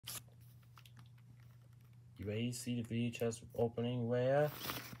You ready to see the VHS opening where?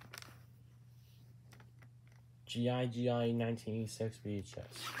 GI 1986 VHS.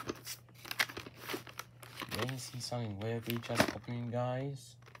 You ready to see something weird VHS opening,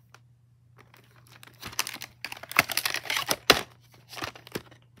 guys?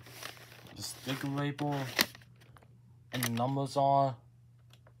 The sticker label and the numbers are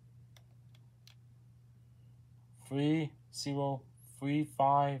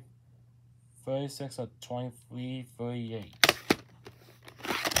 3035 36 or 23 38.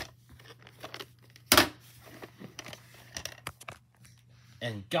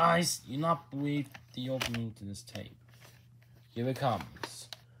 And guys, you not believe the opening to this tape. Here it comes.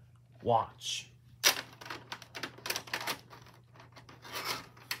 Watch.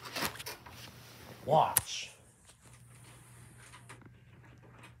 Watch.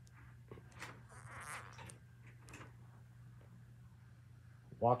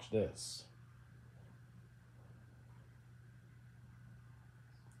 Watch this.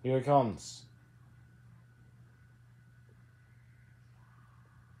 Here it comes.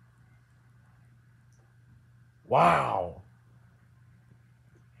 Wow.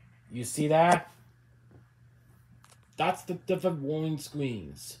 You see that? That's the different warning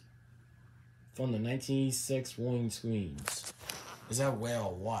screens from the 1986 warning screens. Is that well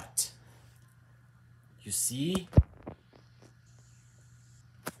or what? You see?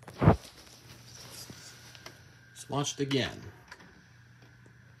 Let's watch it again.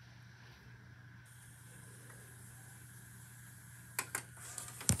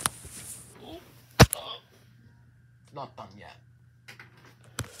 Not done yet.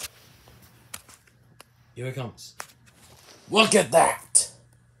 Here it comes. Look at that!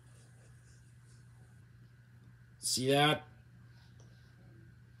 See that?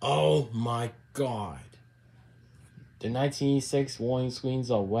 Oh my god. The 1986 warning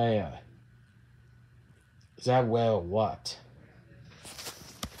screens are where? Is that where or what?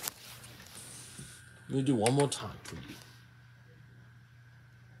 Let me do one more time for you.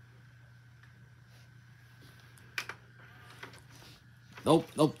 Nope,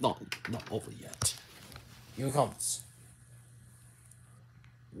 not over yet. Here it comes.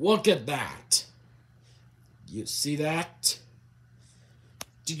 Look at that. You see that?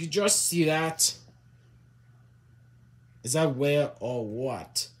 Did you just see that? Is that where or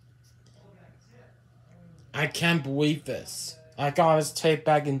what? I can't believe this. I got this tape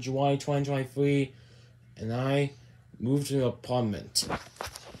back in July 2023, and I moved to an apartment.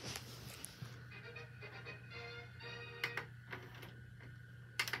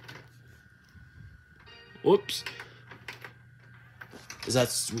 Oops. Is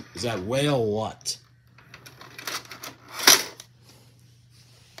that whale or what?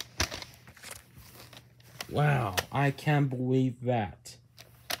 Wow, I can't believe that.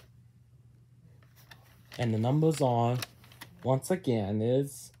 And the numbers are, once again,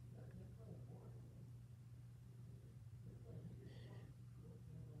 is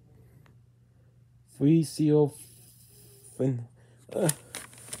 30.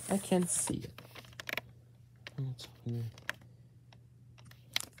 I can't see it.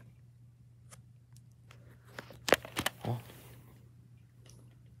 Oh.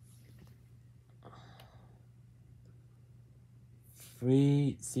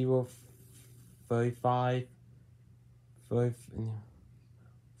 3035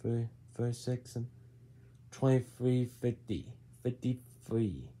 36 and 2350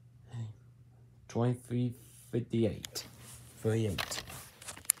 53 2358 38.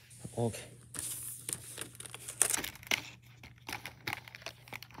 Okay.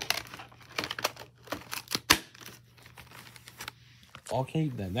 Okay,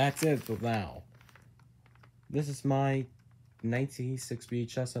 then that's it for now. This is my 1986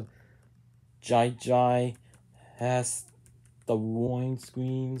 VHS of Jai has the warning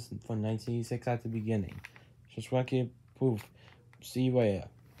screens from 1986 at the beginning. Just record proof. See you later.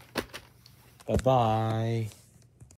 Bye-bye.